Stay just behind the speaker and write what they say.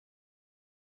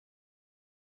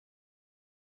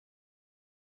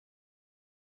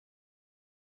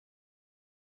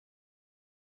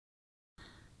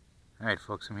Alright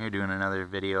folks, I'm here doing another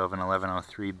video of an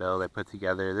 1103 build I put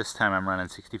together. This time I'm running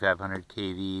 6500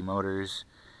 kV motors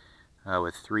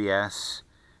with 3S.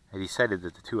 I decided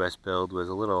that the 2S build was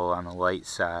a little on the light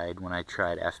side when I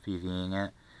tried FPVing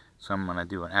it. So I'm going to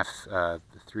do the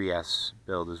 3S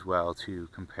build as well to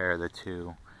compare the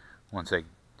two once I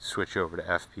switch over to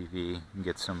FPV and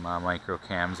get some micro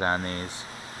cams on these.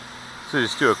 So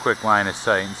just do a quick line of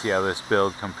sight and see how this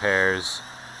build compares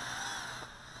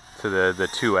to the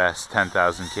 2S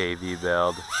 10,000 kV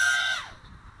build.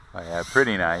 Oh yeah,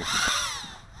 pretty nice.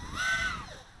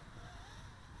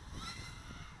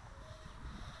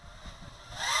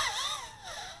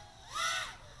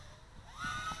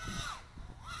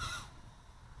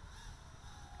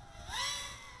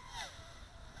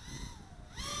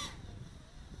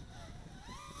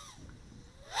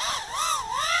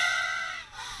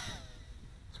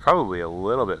 It's probably a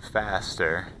little bit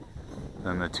faster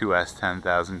than the 2S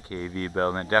 10,000 kV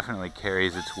build, and it definitely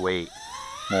carries its weight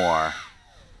more.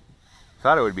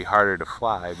 Thought it would be harder to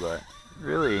fly, but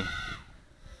really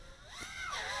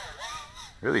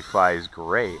flies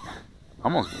great.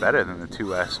 Almost better than the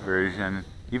 2S version.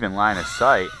 Even line of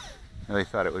sight, really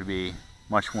thought it would be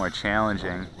much more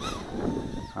challenging.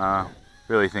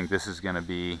 Really think this is going to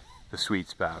be the sweet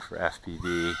spot for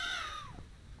FPV.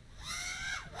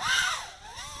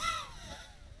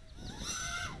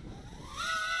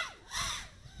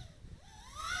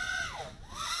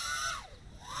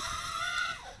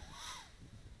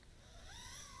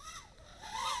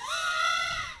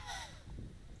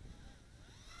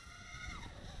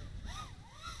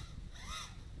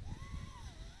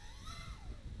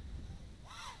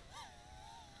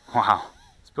 Wow,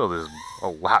 this build is a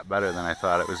lot better than I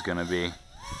thought it was going to be.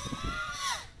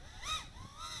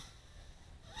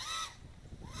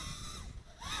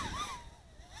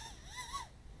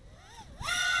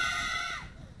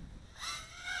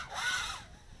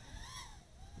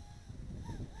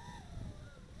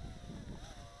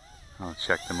 I'll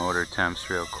check the motor temps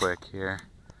real quick here.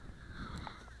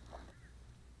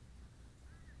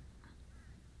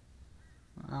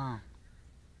 Oh,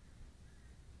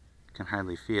 can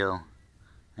hardly feel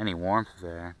any warmth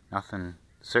there. Nothing,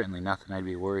 certainly nothing I'd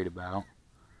be worried about.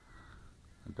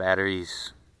 The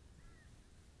battery's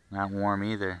not warm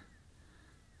either.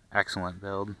 Excellent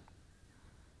build.